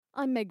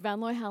I'm Meg Van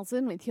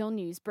Looyhausen with your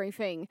news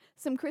briefing.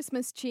 Some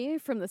Christmas cheer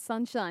from the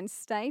Sunshine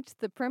State.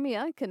 The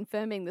Premier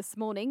confirming this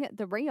morning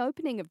the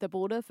reopening of the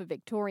border for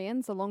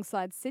Victorians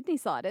alongside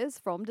Sydneysiders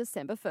from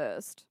December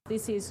 1st.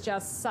 This is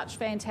just such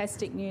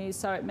fantastic news.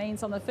 So it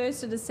means on the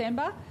 1st of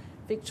December,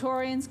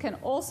 Victorians can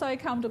also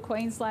come to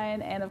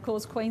Queensland, and of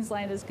course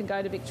Queenslanders can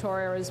go to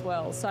Victoria as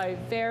well. So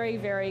very,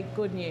 very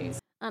good news.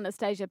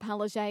 Anastasia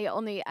Palaszczuk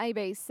on the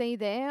ABC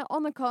there.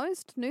 On the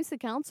coast, Noosa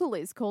Council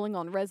is calling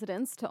on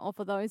residents to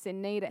offer those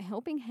in need a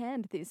helping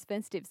hand this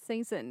festive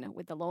season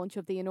with the launch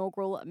of the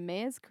inaugural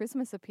Mayor's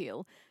Christmas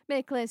Appeal.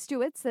 Mayor Claire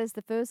Stewart says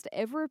the first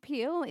ever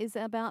appeal is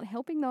about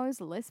helping those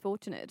less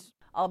fortunate.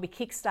 I'll be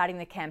kickstarting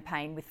the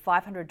campaign with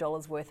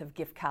 $500 worth of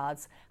gift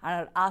cards,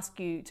 and I'd ask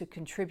you to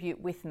contribute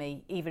with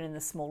me, even in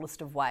the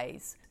smallest of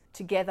ways.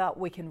 Together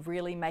we can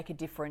really make a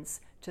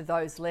difference to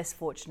those less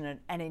fortunate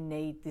and in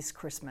need this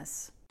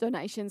Christmas.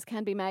 Donations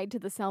can be made to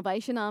the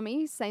Salvation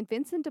Army, St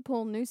Vincent de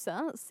Paul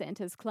Noosa,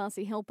 Santa's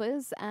Classy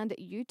Helpers and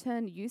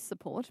U-Turn Youth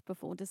Support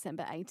before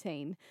December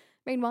 18.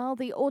 Meanwhile,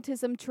 the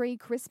Autism Tree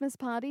Christmas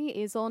Party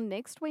is on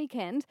next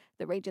weekend,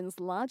 the region's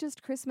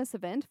largest Christmas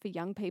event for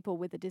young people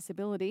with a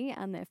disability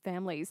and their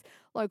families.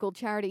 Local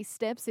charity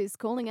Steps is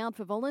calling out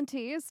for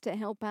volunteers to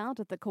help out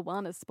at the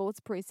Kawana Sports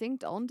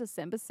Precinct on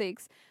December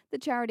 6. The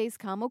charity's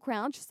Carmel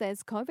Crouch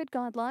says COVID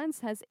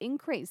guidelines has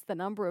increased the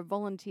number of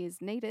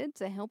volunteers needed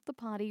to help the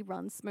party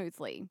run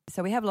smoothly.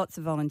 So we have lots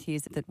of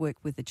volunteers that work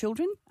with the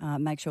children,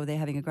 make sure they're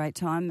having a great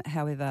time.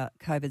 However,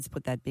 COVID's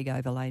put that big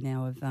overlay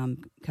now of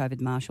COVID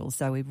marshals.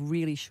 So we're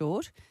really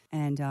short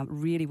and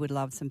really would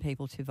love some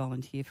people to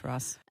volunteer for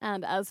us.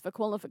 And as for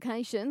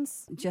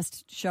qualifications,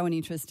 just show an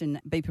interest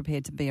and be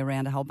prepared to be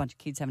around a whole bunch of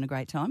kids having a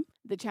great time.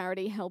 The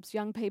charity helps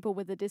young people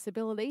with a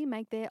disability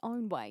make their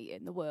own way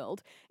in the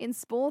world. In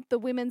sport, the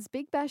Women's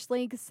Big Bash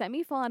League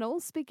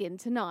semi-finals begin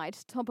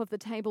tonight. Top of the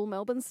table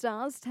Melbourne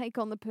Stars take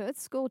on the Perth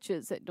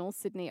Scorchers at North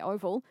Sydney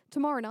Oval.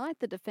 Tomorrow night,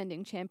 the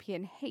defending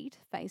champion Heat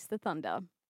face the Thunder.